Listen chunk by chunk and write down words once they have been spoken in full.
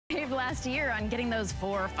Saved last year on getting those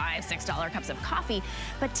 $4, $5, $6 cups of coffee,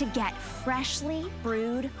 but to get freshly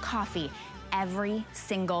brewed coffee every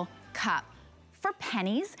single cup for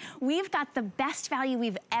pennies. We've got the best value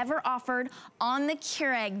we've ever offered on the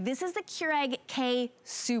Keurig. This is the Keurig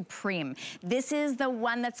KSupreme. This is the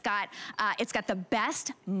one that's got, it's got the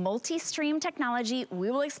best multi-stream technology.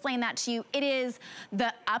 We will explain that to you. It is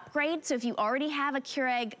the upgrade, so if you already have a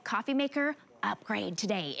Keurig coffee maker, upgrade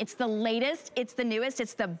today. It's the latest, it's the newest,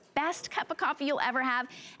 it's the best cup of coffee you'll ever have,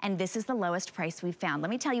 and this is the lowest price we've found.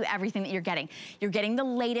 Let me tell you everything that you're getting. You're getting the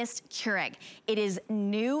latest Keurig. It is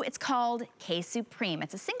new, it's called KSupreme.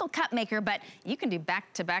 It's a single cup maker, but you can do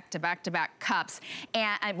back-to-back-to-back-to-back cups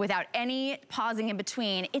and without any pausing in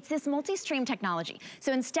between. It's this multi-stream technology.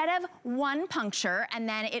 So instead of one puncture and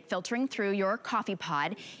then it filtering through your coffee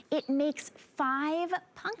pod, it makes 5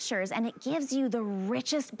 punctures and it gives you the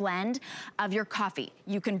richest blend of your coffee.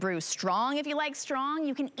 You can brew strong if you like strong.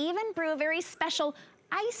 You can even brew a very special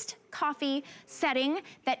iced coffee setting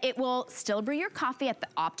that it will still brew your coffee at the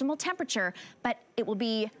optimal temperature, but it will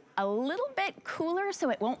be a little bit cooler so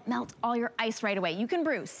it won't melt all your ice right away. You can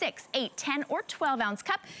brew 6, 8, 10, or 12 ounce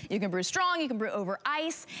cup. You can brew strong, you can brew over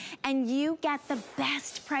ice, and you get the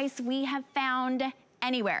best price we have found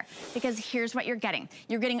anywhere, because here's what you're getting.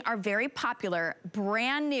 You're getting our very popular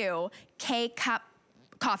brand new KCup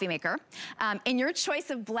coffee maker in your choice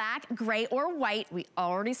of black, gray, or white. We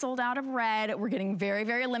already sold out of red. We're getting very,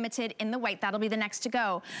 very limited in the white. That'll be the next to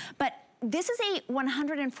go. But this is a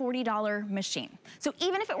 $140 machine. So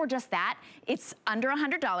even if it were just that, it's under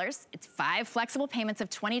 $100. It's 5 flexible payments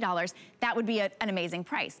of $20. That would be an amazing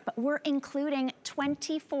price. But we're including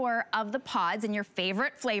 24 of the pods in your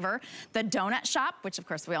favorite flavor. The donut shop, which of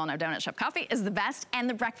course we all know donut shop coffee is the best, and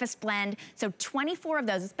the breakfast blend. So 24 of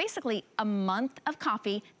those. It's basically a month of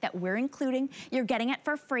coffee that we're including. You're getting it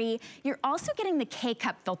for free. You're also getting the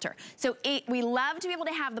KCup filter. So we love to be able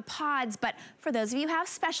to have the pods, but for those of you who have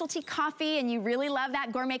specialty coffee and you really love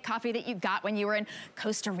that gourmet coffee that you got when you were in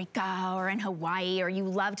Costa Rica or in Hawaii, or you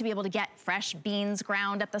love to be able to get fresh beans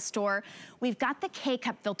ground at the store, we've got the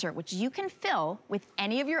KCup filter, which you can fill with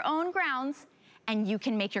any of your own grounds and you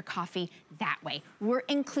can make your coffee that way. We're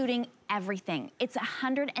including everything. It's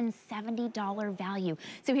 $170 value.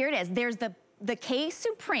 So here it is. There's the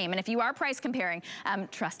KSupreme, and if you are price comparing,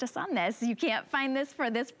 trust us on this, you can't find this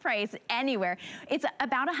for this price anywhere. It's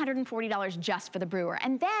about $140 just for the brewer.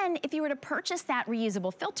 And then if you were to purchase that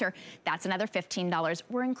reusable filter, that's another $15.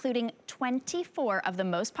 We're including 24 of the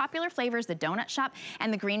most popular flavors, the Donut Shop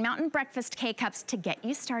and the Green Mountain Breakfast K-Cups, to get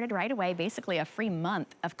you started right away, basically a free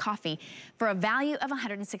month of coffee for a value of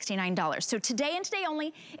 $169. So today and today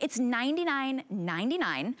only, it's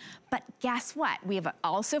 $99.99. But guess what? We have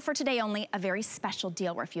also for today only a very special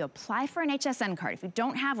deal where if you apply for an HSN card, if you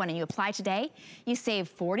don't have one and you apply today, you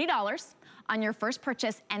save $40 on your first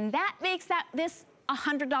purchase, and that makes this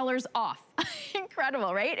 $100 off.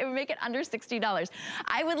 Incredible, right? It would make it under $60.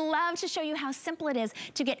 I would love to show you how simple it is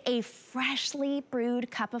to get a freshly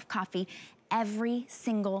brewed cup of coffee every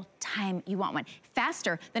single time you want one.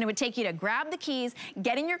 Faster than it would take you to grab the keys,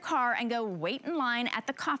 get in your car, and go wait in line at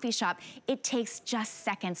the coffee shop. It takes just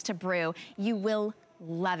seconds to brew. You will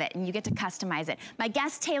love it, and you get to customize it. My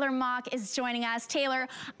guest, Taylor Mock, is joining us. Taylor,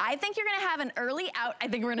 I think you're gonna have an early out. I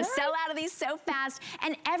think we're gonna sell out of these so fast,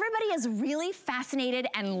 and everybody is really fascinated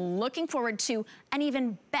and looking forward to an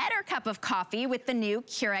even better cup of coffee with the new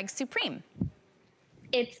Keurig Supreme.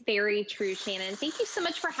 It's very true, Shannon. Thank you so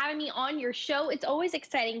much for having me on your show. It's always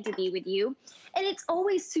exciting to be with you. And it's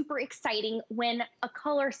always super exciting when a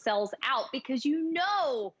color sells out, because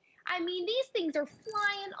I mean, these things are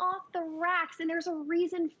flying off the racks, and there's a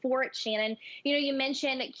reason for it, Shannon. You know, you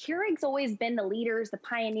mentioned Keurig's always been the leaders, the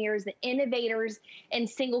pioneers, the innovators in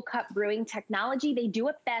single cup brewing technology. They do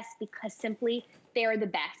it best because simply they're the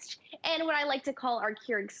best. And what I like to call our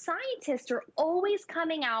Keurig scientists are always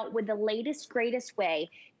coming out with the latest, greatest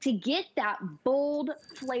way to get that bold,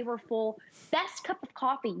 flavorful, best cup of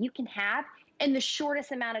coffee you can have in the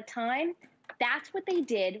shortest amount of time. That's what they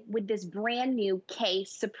did with this brand new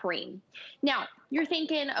KSupreme. Now, you're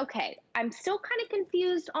thinking, okay, I'm still kind of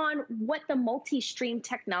confused on what the multi-stream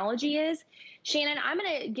technology is. Shannon, I'm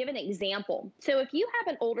gonna give an example. So if you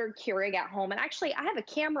have an older Keurig at home, and actually I have a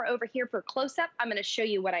camera over here for close-up, I'm gonna show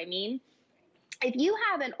you what I mean. If you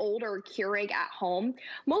have an older Keurig at home,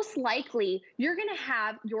 most likely you're gonna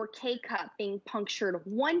have your K-Cup being punctured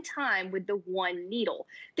one time with the one needle.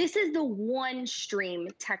 This is the one stream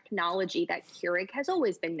technology that Keurig has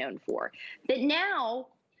always been known for. But now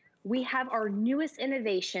we have our newest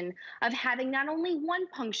innovation of having not only one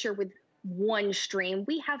puncture with one stream.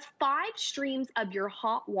 We have 5 streams of your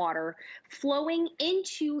hot water flowing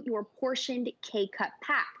into your portioned K-Cup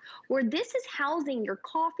pack, where this is housing your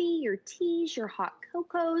coffee, your teas, your hot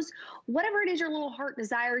cocos, whatever it is your little heart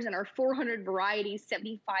desires, and our 400 varieties,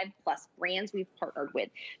 75 plus brands we've partnered with.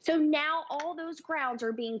 So now all those grounds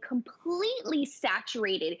are being completely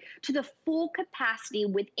saturated to the full capacity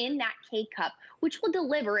within that K-Cup, which will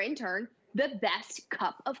deliver in turn the best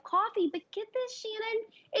cup of coffee. But get this, Shannon,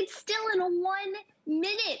 it's still in 1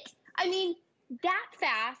 minute. I mean, that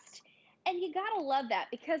fast. And you gotta love that,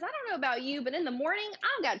 because I don't know about you, but in the morning, I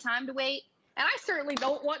don't got time to wait. And I certainly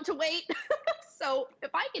don't want to wait. So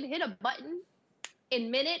if I can hit a button in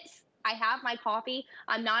minutes, I have my coffee.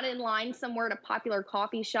 I'm not in line somewhere at a popular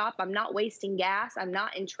coffee shop. I'm not wasting gas. I'm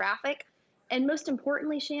not in traffic. And most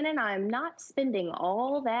importantly, Shannon, I'm not spending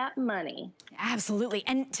all that money. Absolutely.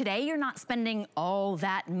 And today you're not spending all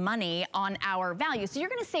that money on our value. So you're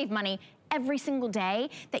going to save money every single day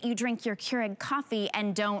that you drink your Keurig coffee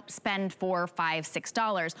and don't spend $4, $5,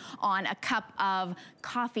 $6 on a cup of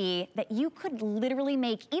coffee that you could literally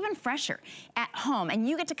make even fresher at home, and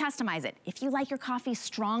you get to customize it. If you like your coffee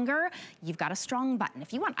stronger, you've got a strong button.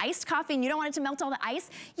 If you want iced coffee and you don't want it to melt all the ice,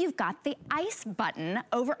 you've got the ice button.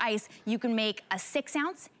 Over ice, you can make a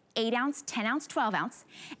 6-ounce, 8-ounce, 10-ounce, 12-ounce,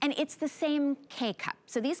 and it's the same K-Cup.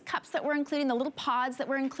 So these cups that we're including, the little pods that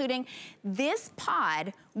we're including, this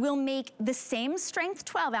pod will make the same strength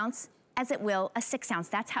 12-ounce as it will a 6-ounce.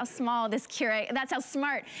 That's how small this Keurig, that's how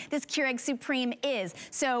smart this Keurig Supreme is.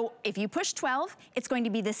 So if you push 12, it's going to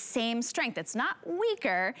be the same strength. It's not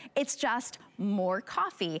weaker, it's just more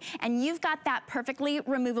coffee. And you've got that perfectly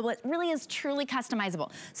removable. It really is truly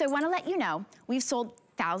customizable. So I wanna let you know, we've sold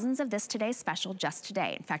thousands of this today's special just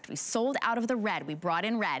today. In fact, we sold out of the red. We brought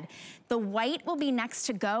in red. The white will be next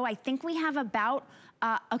to go. I think we have about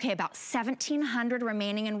 1,700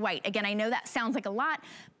 remaining in white. Again, I know that sounds like a lot,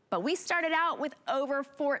 but we started out with over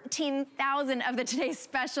 14,000 of the today's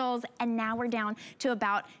specials, and now we're down to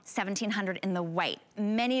about 1,700 in the white.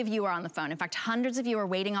 Many of you are on the phone. In fact, hundreds of you are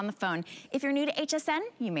waiting on the phone. If you're new to HSN,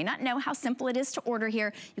 you may not know how simple it is to order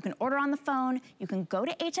here. You can order on the phone. You can go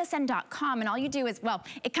to hsn.com, and all you do is, well,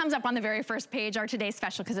 it comes up on the very first page, our today's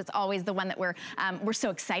special, because it's always the one that we're so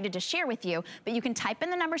excited to share with you. But you can type in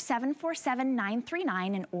the number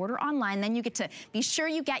 747939 and order online. Then you get to be sure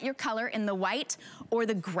you get your color in the white or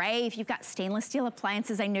the gray. If you've got stainless steel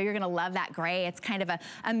appliances, I know you're gonna love that gray. It's kind of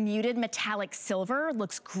a muted metallic silver.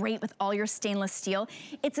 Looks great with all your stainless steel.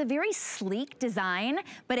 It's a very sleek design,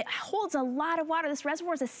 but it holds a lot of water. This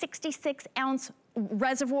reservoir is a 66-ounce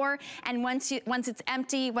reservoir, and once it's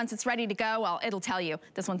empty, once it's ready to go, well, it'll tell you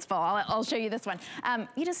this one's full. I'll show you this one.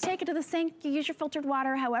 You just take it to the sink, you use your filtered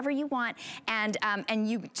water however you want, and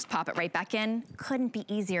you just pop it right back in. Couldn't be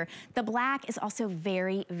easier. The black is also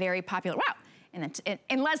very, very popular. Wow.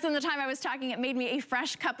 In less than the time I was talking, it made me a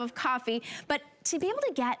fresh cup of coffee. But to be able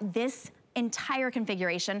to get this entire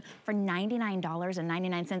configuration for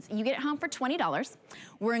 $99.99, you get it home for $20.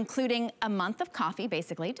 We're including a month of coffee,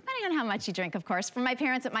 basically, depending on how much you drink, of course. For my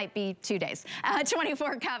parents, it might be 2 days.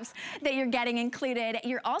 24 cups that you're getting included.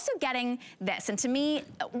 You're also getting this. And to me,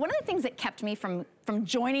 one of the things that kept me from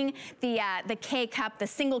joining the K-Cup, the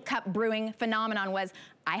single cup brewing phenomenon, was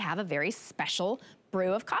I have a very special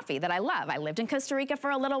brew of coffee that I love. I lived in Costa Rica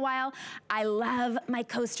for a little while. I love my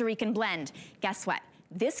Costa Rican blend. Guess what?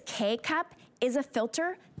 This K-Cup is a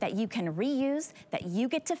filter that you can reuse, that you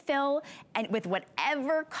get to fill and with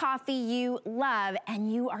whatever coffee you love,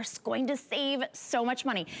 and you are going to save so much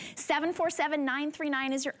money.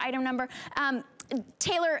 747939 is your item number.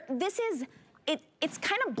 Taylor, this is, it's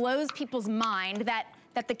kind of blows people's mind that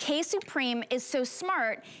the KSupreme is so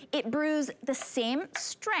smart. It brews the same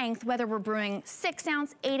strength, whether we're brewing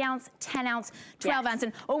 6-ounce, 8-ounce, 10-ounce, 12-ounce.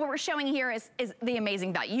 And what we're showing here is the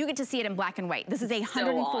amazing value. You get to see it in black and white. This is a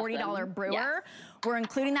 $140 awesome. brewer. Yeah. We're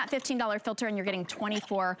including that $15 filter, and you're getting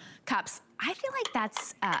 24 cups. I feel like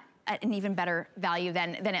that's an even better value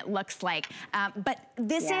than it looks like. But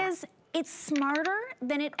this is, it's smarter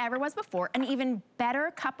than it ever was before, an even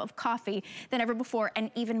better cup of coffee than ever before,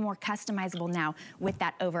 and even more customizable now with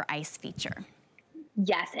that over ice feature.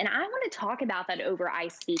 Yes, and I want to talk about that over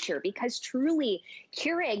ice feature, because truly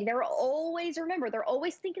Keurig, they're always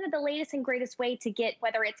thinking of the latest and greatest way to get,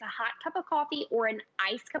 whether it's a hot cup of coffee or an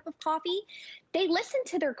iced cup of coffee. They listen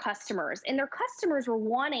to their customers, and their customers were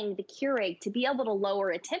wanting the Keurig to be able to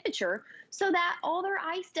lower a temperature so that all their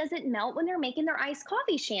ice doesn't melt when they're making their iced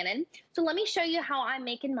coffee, Shannon. So let me show you how I'm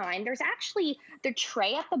making mine. There's actually the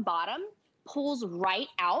tray at the bottom. pulls right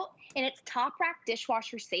out, and it's top rack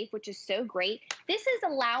dishwasher safe, which is so great. This is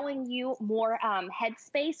allowing you more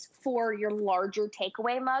headspace for your larger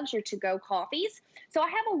takeaway mugs, your to-go coffees. So I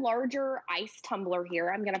have a larger ice tumbler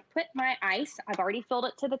here. I'm gonna put my ice, I've already filled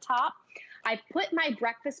it to the top. I put my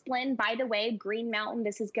breakfast blend, by the way, Green Mountain,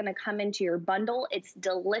 this is gonna come into your bundle. It's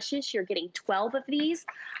delicious, you're getting 12 of these.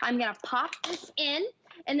 I'm gonna pop this in,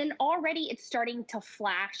 and then already it's starting to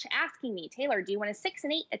flash, asking me, Taylor, do you want a 6,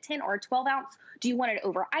 an 8, a 10, or a 12 ounce? Do you want it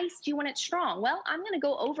over ice? Do you want it strong? Well, I'm gonna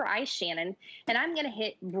go over ice, Shannon, and I'm gonna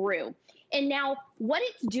hit brew. And now what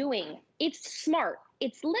it's doing, it's smart.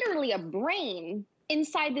 It's literally a brain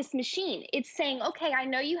inside this machine. It's saying, okay, I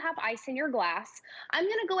know you have ice in your glass. I'm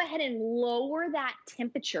gonna go ahead and lower that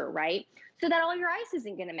temperature, right? So that all your ice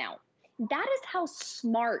isn't gonna melt. That is how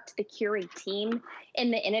smart the Keurig team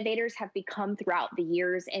and the innovators have become throughout the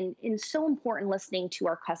years, and so important listening to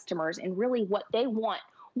our customers and really what they want,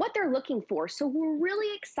 what they're looking for. So we're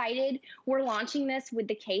really excited. We're launching this with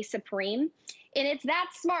the KSupreme, and it's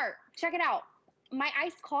that smart. Check it out. My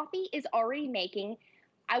iced coffee is already making.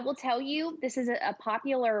 I will tell you, this is a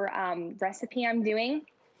popular recipe I'm doing.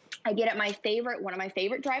 I get at one of my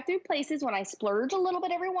favorite drive-through places when I splurge a little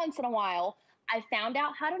bit every once in a while. I found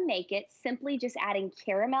out how to make it simply just adding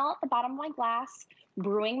caramel at the bottom of my glass,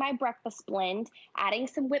 brewing my breakfast blend, adding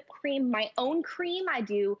some whipped cream, my own cream. I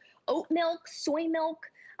do oat milk, soy milk,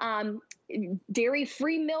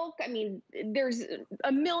 dairy-free milk. I mean, there's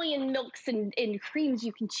a million milks and creams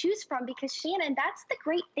you can choose from because, Shannon, that's the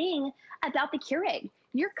great thing about the Keurig.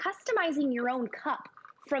 You're customizing your own cup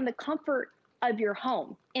from the comfort of your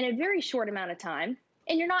home in a very short amount of time.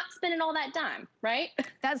 And you're not spending all that time, right?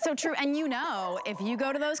 That's so true. And you know, if you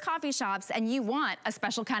go to those coffee shops and you want a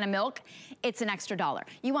special kind of milk, it's an extra $1.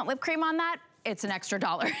 You want whipped cream on that? It's an extra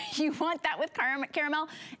 $1. You want that with caramel?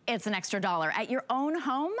 It's an extra $1. At your own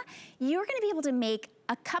home, you're gonna be able to make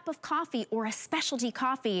a cup of coffee or a specialty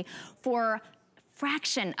coffee for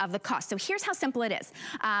fraction of the cost. So here's how simple it is.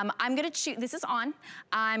 I'm gonna choose, this is on,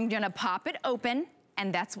 I'm gonna pop it open,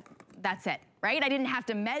 and that's it, right? I didn't have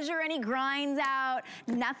to measure any grinds out,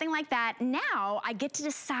 nothing like that. Now I get to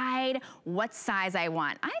decide what size I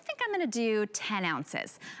want. I think I'm gonna do 10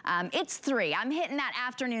 ounces. It's 3, I'm hitting that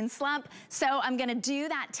afternoon slump, so I'm gonna do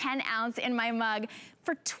that 10 ounce in my mug.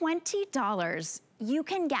 For $20, you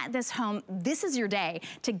can get this home. This is your day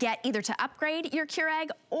to get either to upgrade your Keurig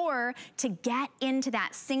or to get into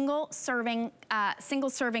that single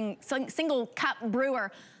cup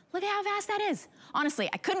brewer. Look at how fast that is. Honestly,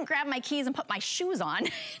 I couldn't grab my keys and put my shoes on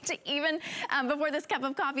to even, before this cup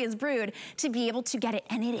of coffee is brewed, to be able to get it.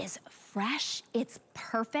 And it is fresh, it's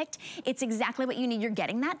perfect. It's exactly what you need. You're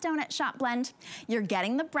getting that donut shop blend. You're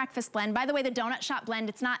getting the breakfast blend. By the way, the donut shop blend,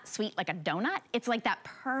 it's not sweet like a donut. It's like that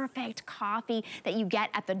perfect coffee that you get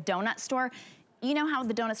at the donut store. You know how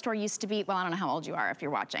the donut store used to be? Well, I don't know how old you are if you're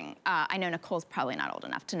watching. I know Nicole's probably not old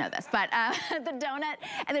enough to know this, but at the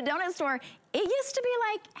donut store, it used to be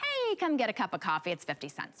like, hey, come get a cup of coffee, it's 50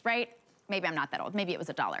 cents, right? Maybe I'm not that old, maybe it was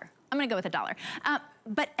 $1. I'm gonna go with $1.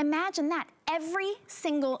 But imagine that, every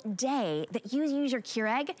single day that you use your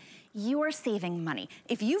Keurig, you're saving money.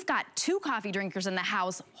 If you've got 2 coffee drinkers in the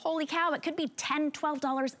house, holy cow, it could be $10,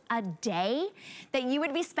 $12 a day that you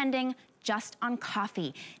would be spending just on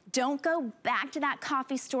coffee. Don't go back to that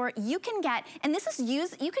coffee store. You can get, and this is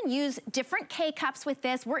you can use different KCups with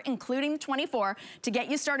this. We're including the 24 to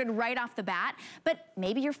get you started right off the bat. But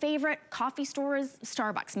maybe your favorite coffee store is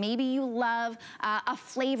Starbucks. Maybe you love a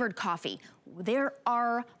flavored coffee. There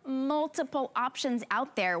are multiple options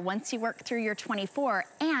out there once you work through your 24,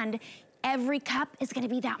 and every cup is gonna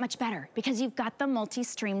be that much better because you've got the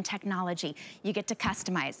multi-stream technology. You get to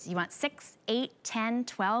customize. You want 6, 8, 10,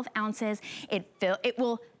 12 ounces. It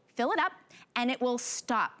will fill it up and it will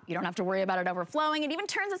stop. You don't have to worry about it overflowing. It even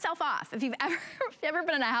turns itself off. If you've ever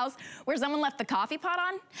been in a house where someone left the coffee pot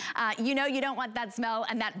on, you know you don't want that smell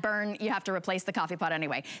and that burn. You have to replace the coffee pot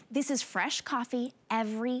anyway. This is fresh coffee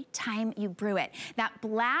every time you brew it. That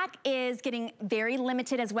black is getting very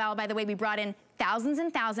limited as well. By the way, we brought in thousands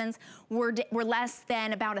and thousands. We're less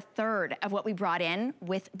than about 1/3 of what we brought in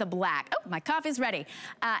with the black. Oh, my coffee's ready.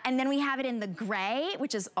 And then we have it in the gray,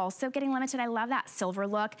 which is also getting limited. I love that silver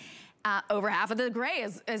look. Over half of the gray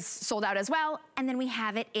is sold out as well. And then we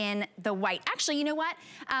have it in the white. Actually, you know what?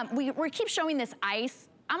 We keep showing this ice.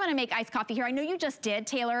 I'm gonna make iced coffee here. I know you just did,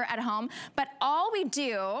 Taylor, at home, but all we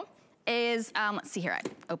do is, let's see here, I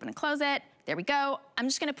open and close it. There we go. I'm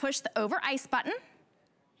just gonna push the over ice button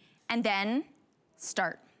and then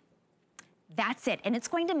start. That's it, and it's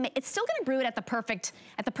still gonna brew it at the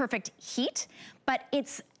perfect heat, but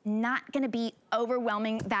it's not gonna be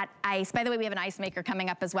overwhelming that ice. By the way, we have an ice maker coming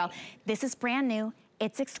up as well. This is brand new,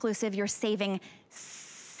 it's exclusive. You're saving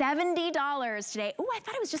 $70 today. Oh, I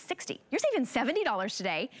thought it was just $60. You're saving $70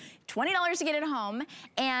 today, $20 to get it home.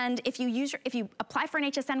 And if you apply for an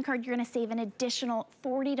HSN card, you're gonna save an additional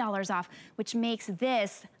 $40 off, which makes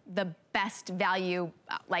this the best value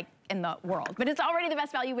like in the world. But it's already the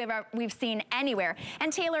best value we've seen anywhere.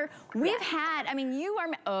 And Taylor, we've had, I mean, you are,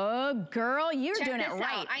 oh girl, you're doing it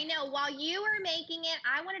right. I know, while you were making it,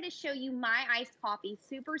 I wanted to show you my iced coffee,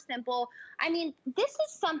 super simple. I mean, this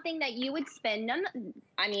is something that you would spend,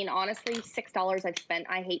 I mean, honestly, $6 I've spent,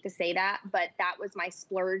 I hate to say that, but that was my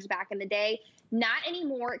splurge back in the day. Not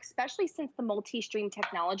anymore, especially since the multi-stream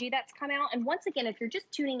technology that's come out. And once again, if you're just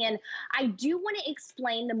tuning in, I do want to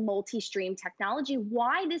explain the multi-stream technology,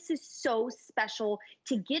 why this is so special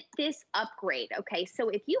to get this upgrade. Okay, so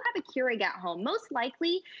if you have a Keurig at home, most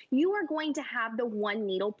likely you are going to have the one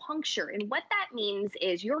needle puncture. And what that means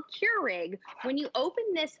is your Keurig, when you open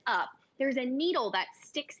this up, there's a needle that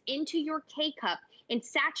sticks into your K-cup and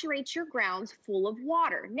saturates your grounds full of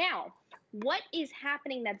water. Now, what is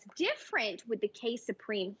happening that's different with the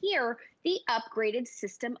KSupreme here, the upgraded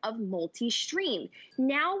system of multi-stream.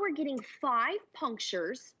 Now we're getting 5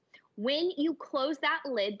 punctures. When you close that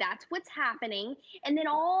lid, that's what's happening. And then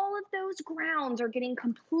all of those grounds are getting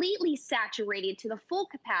completely saturated to the full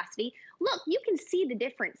capacity. Look, you can see the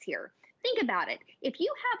difference here. Think about it. If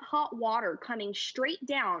you have hot water coming straight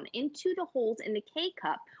down into the holes in the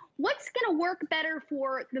K-cup, what's going to work better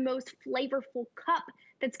for the most flavorful cup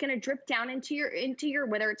that's going to drip down into your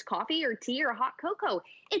whether it's coffee or tea or hot cocoa?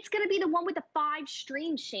 It's going to be the one with the 5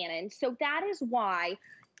 streams, Shannon. So that is why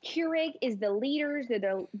Keurig is the leaders.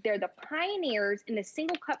 They're the pioneers in the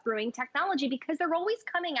single cup brewing technology, because they're always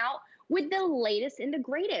coming out with the latest and the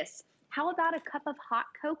greatest. How about a cup of hot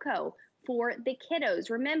cocoa for the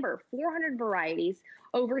kiddos? Remember, 400 varieties,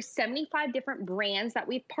 over 75 different brands that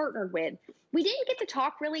we've partnered with. We didn't get to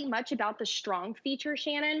talk really much about the strong feature,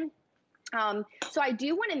 Shannon. So I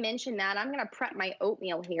do want to mention that. I'm going to prep my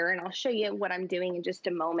oatmeal here, and I'll show you what I'm doing in just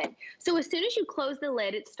a moment. So as soon as you close the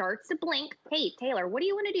lid, it starts to blink. Hey, Taylor, what do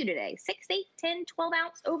you want to do today? 6, 8, 10, 12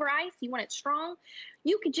 ounce over ice? You want it strong?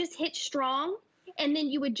 You could just hit strong, and then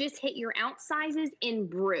you would just hit your ounce sizes in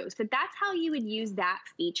brew. So that's how you would use that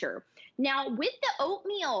feature. Now, with the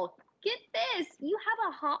oatmeal, get this, you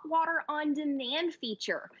have a hot water on demand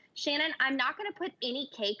feature. Shannon, I'm not going to put any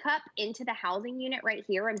K-cup into the housing unit right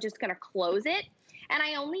here. I'm just going to close it. And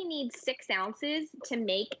I only need 6 ounces to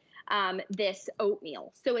make this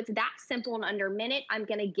oatmeal. So it's that simple. In under a minute, I'm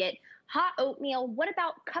going to get hot oatmeal. What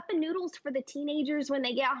about cup of noodles for the teenagers when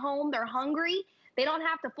they get home? They're hungry. They don't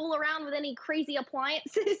have to fool around with any crazy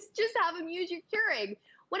appliances. Just have them use your Keurig.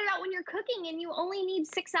 What about when you're cooking and you only need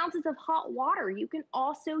 6 ounces of hot water? You can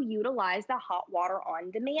also utilize the hot water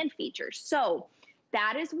on demand feature. So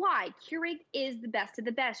that is why Keurig is the best of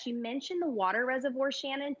the best. You mentioned the water reservoir,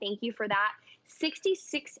 Shannon. Thank you for that.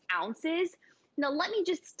 66 ounces. Now, let me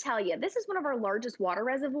just tell you, this is one of our largest water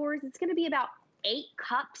reservoirs. It's going to be about 8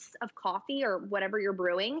 cups of coffee or whatever you're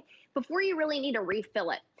brewing before you really need to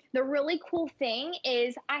refill it. The really cool thing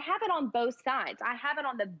is I have it on both sides. I have it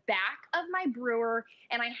on the back of my brewer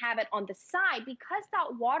and I have it on the side, because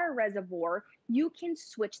that water reservoir, you can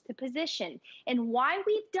switch the position. And why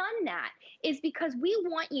we've done that is because we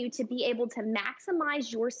want you to be able to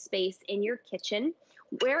maximize your space in your kitchen,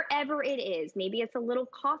 wherever it is. Maybe it's a little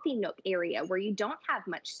coffee nook area where you don't have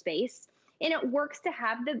much space, and it works to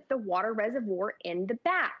have the water reservoir in the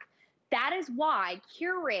back. That is why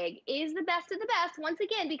Keurig is the best of the best, once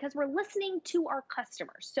again, because we're listening to our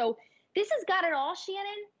customers. So this has got it all, Shannon.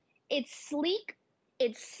 It's sleek,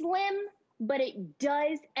 it's slim, but it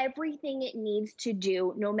does everything it needs to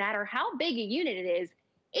do, no matter how big a unit it is.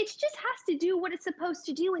 It just has to do what it's supposed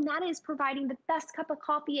to do, and that is providing the best cup of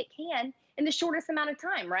coffee it can in the shortest amount of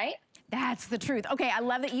time, right? That's the truth. Okay, I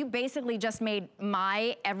love that you basically just made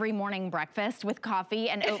my every morning breakfast with coffee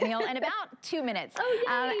and oatmeal in about 2 minutes.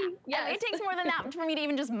 Oh, yay. Yes. It takes more than that for me to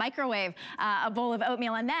even just microwave a bowl of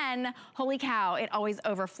oatmeal, and then, holy cow, it always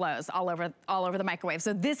overflows all over the microwave.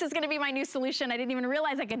 So this is gonna be my new solution. I didn't even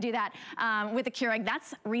realize I could do that with the Keurig.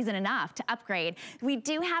 That's reason enough to upgrade. We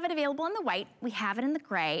do have it available in the white, we have it in the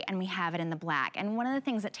gray, and we have it in the black. And one of the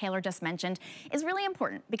things that Taylor just mentioned is really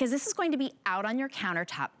important, because this is going to be out on your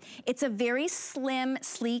countertop. It's a very slim,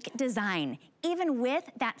 sleek design, even with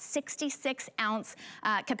that 66-ounce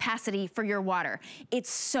capacity for your water. It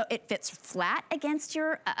fits flat against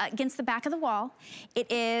against the back of the wall.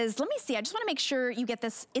 It is, let me see, I just wanna make sure you get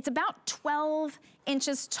this. It's about 12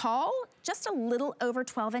 inches tall, just a little over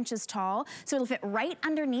 12 inches tall. So it'll fit right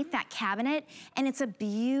underneath that cabinet, and it's a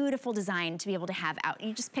beautiful design to be able to have out.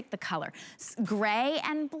 You just pick the color. Gray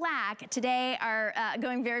and black today are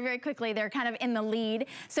going very, very quickly. They're kind of in the lead.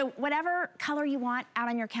 So whatever color you want out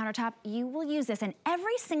on your countertop, you will use this. And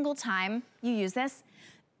every single time you use this,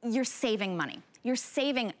 you're saving money. You're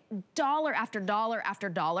saving dollar after dollar after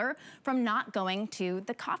dollar from not going to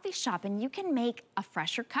the coffee shop. And you can make a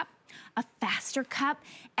fresher cup, a faster cup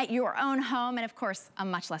at your own home, and of course, a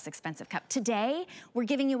much less expensive cup. Today, we're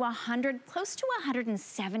giving you close to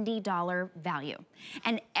 $170 value.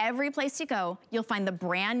 And every place you go, you'll find the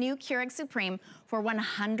brand new Keurig Supreme for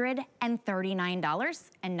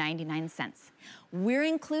 $139.99. We're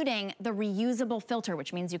including the reusable filter,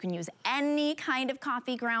 which means you can use any kind of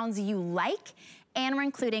coffee grounds you like, and we're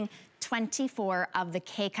including 24 of the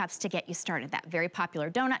K-Cups to get you started. That very popular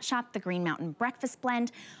donut shop, the Green Mountain Breakfast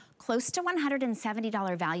Blend, close to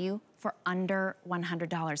 $170 value for under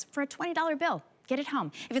 $100 for a $20 bill. Get it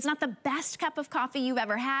home. If it's not the best cup of coffee you've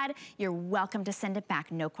ever had, you're welcome to send it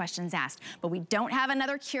back, no questions asked. But we don't have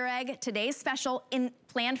another Keurig Today's Special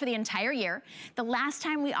planned for the entire year. The last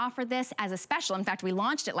time we offered this as a special, in fact, we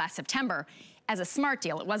launched it last September as a smart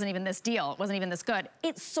deal. It wasn't even this deal. It wasn't even this good.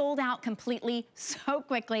 It sold out completely so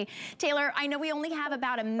quickly. Taylor, I know we only have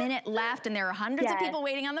about a minute left and there are hundreds of people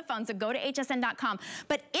waiting on the phone, so go to hsn.com.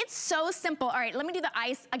 But it's so simple. All right, let me do the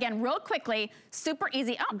ice again real quickly. Super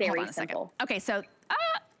easy. Oh, very hold on a simple. second. Okay, so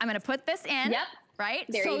I'm gonna put this in. Yep. Right?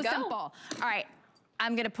 There you go. So simple. All right.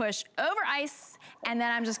 I'm gonna push over ice, and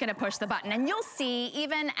then I'm just gonna push the button. And you'll see,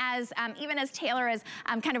 even as Taylor is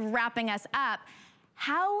kind of wrapping us up,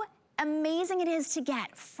 how amazing it is to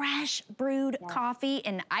get fresh brewed coffee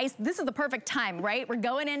in ice. This is the perfect time, right? We're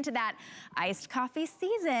going into that iced coffee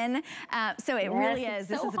season. So it really is.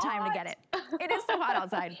 This is the time to get it. It is so hot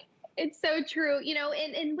outside. It's so true. You know,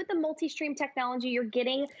 and with the multi-stream technology, you're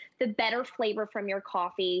getting the better flavor from your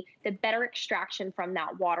coffee, the better extraction from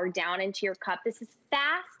that water down into your cup. This is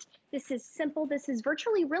fast. This is simple. This is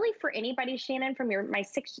virtually really for anybody, Shannon, from the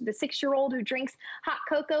 6-year-old who drinks hot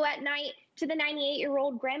cocoa at night to the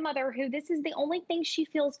 98-year-old grandmother who this is the only thing she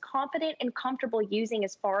feels confident and comfortable using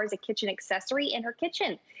as far as a kitchen accessory in her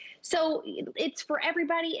kitchen. So it's for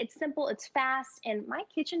everybody. It's simple. It's fast. And my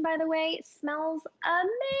kitchen, by the way, smells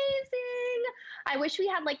amazing. I wish we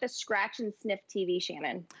had like the scratch and sniff TV,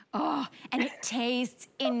 Shannon. Oh, and it tastes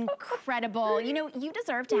incredible. You know, you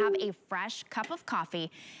deserve to have a fresh cup of coffee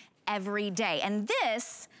every day. And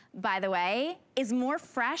this, by the way, is more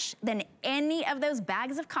fresh than any of those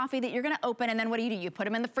bags of coffee that you're gonna open, and then what do? You put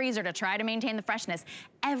them in the freezer to try to maintain the freshness.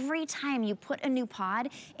 Every time you put a new pod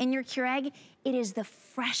in your Keurig, it is the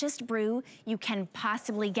freshest brew you can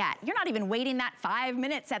possibly get. You're not even waiting that 5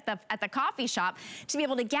 minutes at the coffee shop to be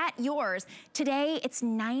able to get yours. Today, it's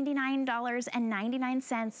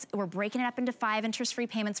 $99.99. We're breaking it up into 5 interest-free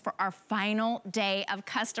payments for our final day of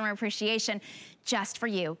customer appreciation just for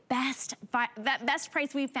you. Best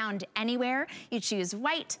price we've found anywhere. You choose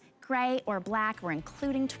white, gray, or black. We're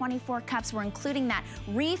including 24 cups. We're including that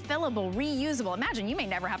refillable, reusable. Imagine you may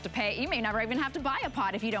never have to pay, you may never even have to buy a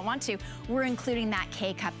pot if you don't want to. We're including that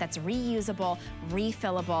K-Cup that's reusable,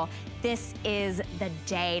 refillable. This is the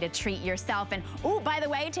day to treat yourself. And oh, by the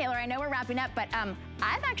way, Taylor, I know we're wrapping up, but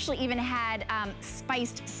I've actually even had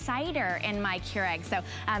spiced cider in my Keurig. So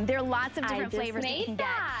there are lots of different flavors that you can get.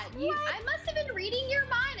 I must have been reading your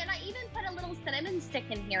mind, and I even put a little cinnamon stick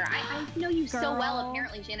in here. I know you so well,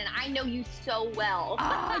 apparently, Shannon. I know you so well.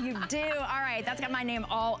 Oh, you do? All right, that's got my name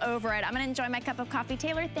all over it. I'm gonna enjoy my cup of coffee.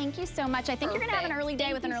 Taylor, thank you so much. I think you're gonna have an early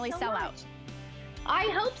day with an early sellout. I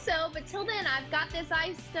hope so, but till then, I've got this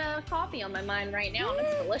iced coffee on my mind right now, and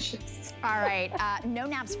it's delicious. All right, no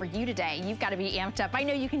naps for you today. You've got to be amped up. I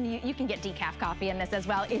know you can get decaf coffee in this as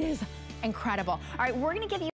well. It is incredible. All right, we're gonna give you